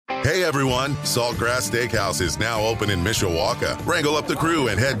Hey everyone, Saltgrass Steakhouse is now open in Mishawaka. Wrangle up the crew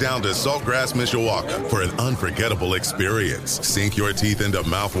and head down to Saltgrass Mishawaka for an unforgettable experience. Sink your teeth into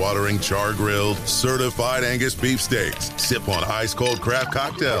mouth-watering char-grilled, certified Angus beef steaks. Sip on ice-cold craft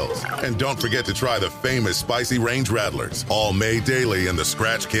cocktails. And don't forget to try the famous spicy range rattlers, all made daily in the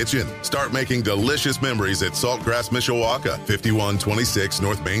Scratch Kitchen. Start making delicious memories at Saltgrass Mishawaka, 5126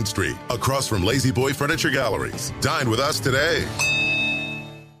 North Main Street, across from Lazy Boy Furniture Galleries. Dine with us today.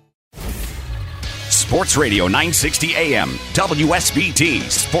 Sports Radio 960 AM, WSBT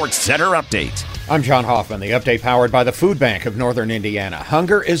Sports Center Update. I'm John Hoffman. The update powered by the Food Bank of Northern Indiana.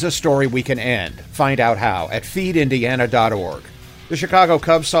 Hunger is a story we can end. Find out how at feedindiana.org. The Chicago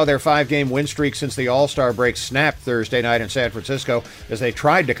Cubs saw their 5-game win streak since the All-Star break snap Thursday night in San Francisco as they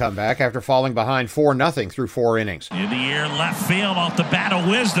tried to come back after falling behind 4-0 through 4 innings. In the air, left field off the bat of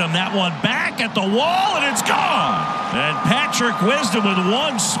Wisdom. That one back at the wall, and it's gone. And Patrick Wisdom with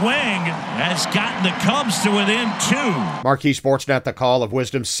one swing has gotten the Cubs to within 2. Marquee Sportsnet the call of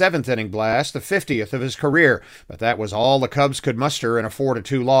Wisdom's 7th inning blast, the 50th of his career. But that was all the Cubs could muster in a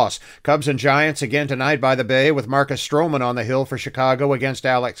 4-2 loss. Cubs and Giants again tonight by the Bay with Marcus Stroman on the hill for Chicago against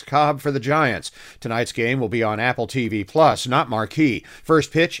Alex Cobb for the Giants. Tonight's game will be on Apple TV Plus, not Marquee.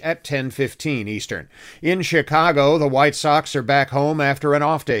 First pitch at 10:15 Eastern. In Chicago, the White Sox are back home after an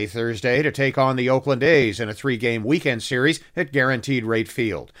off day Thursday to take on the Oakland A's in a 3-game weekend series at Guaranteed Rate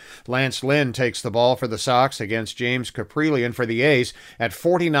Field. Lance Lynn takes the ball for the Sox against James Caprillion for the A's. At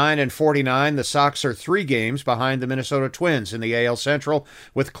 49-49, the Sox are 3 games behind the Minnesota Twins in the AL Central,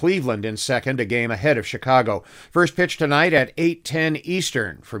 with Cleveland in second, a game ahead of Chicago. First pitch tonight at 8:10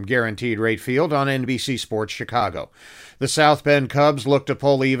 Eastern from Guaranteed Rate Field on NBC Sports Chicago. The South Bend Cubs look to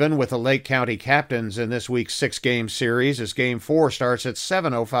pull even with the Lake County Captains in this week's 6-game series as Game 4 starts at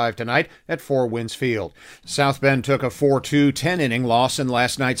 7:05 tonight at Four Winds Field. South Bend took a 4-2 10-inning loss in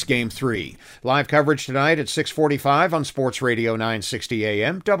last night's Game 3. Live coverage tonight at 6:45 on Sports Radio 960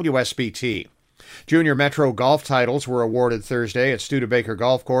 AM, WSBT. Junior Metro golf titles were awarded Thursday at Studebaker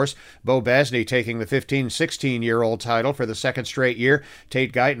Golf Course. Bo Basney taking the 15-16-year-old title for the second straight year,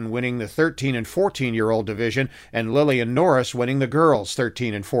 Tate Guyton winning the 13 and 14-year-old division, and Lillian Norris winning the girls'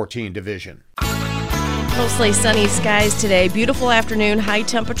 13 and 14 division. Mostly sunny skies today. Beautiful afternoon. High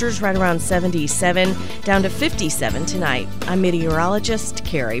temperatures right around 77, down to 57 tonight. I'm meteorologist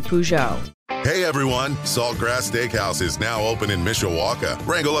Carrie Peugeot. Hey everyone, Saltgrass Steakhouse is now open in Mishawaka.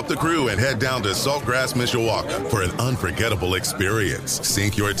 Wrangle up the crew and head down to Saltgrass Mishawaka for an unforgettable experience.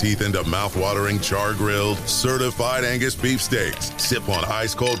 Sink your teeth into mouth-watering char-grilled, certified Angus beef steaks. Sip on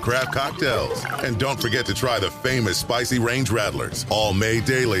ice-cold craft cocktails. And don't forget to try the famous spicy range rattlers, all made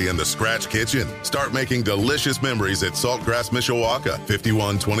daily in the Scratch Kitchen. Start making delicious memories at Saltgrass Mishawaka,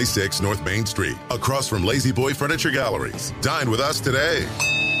 5126 North Main Street, across from Lazy Boy Furniture Galleries. Dine with us today.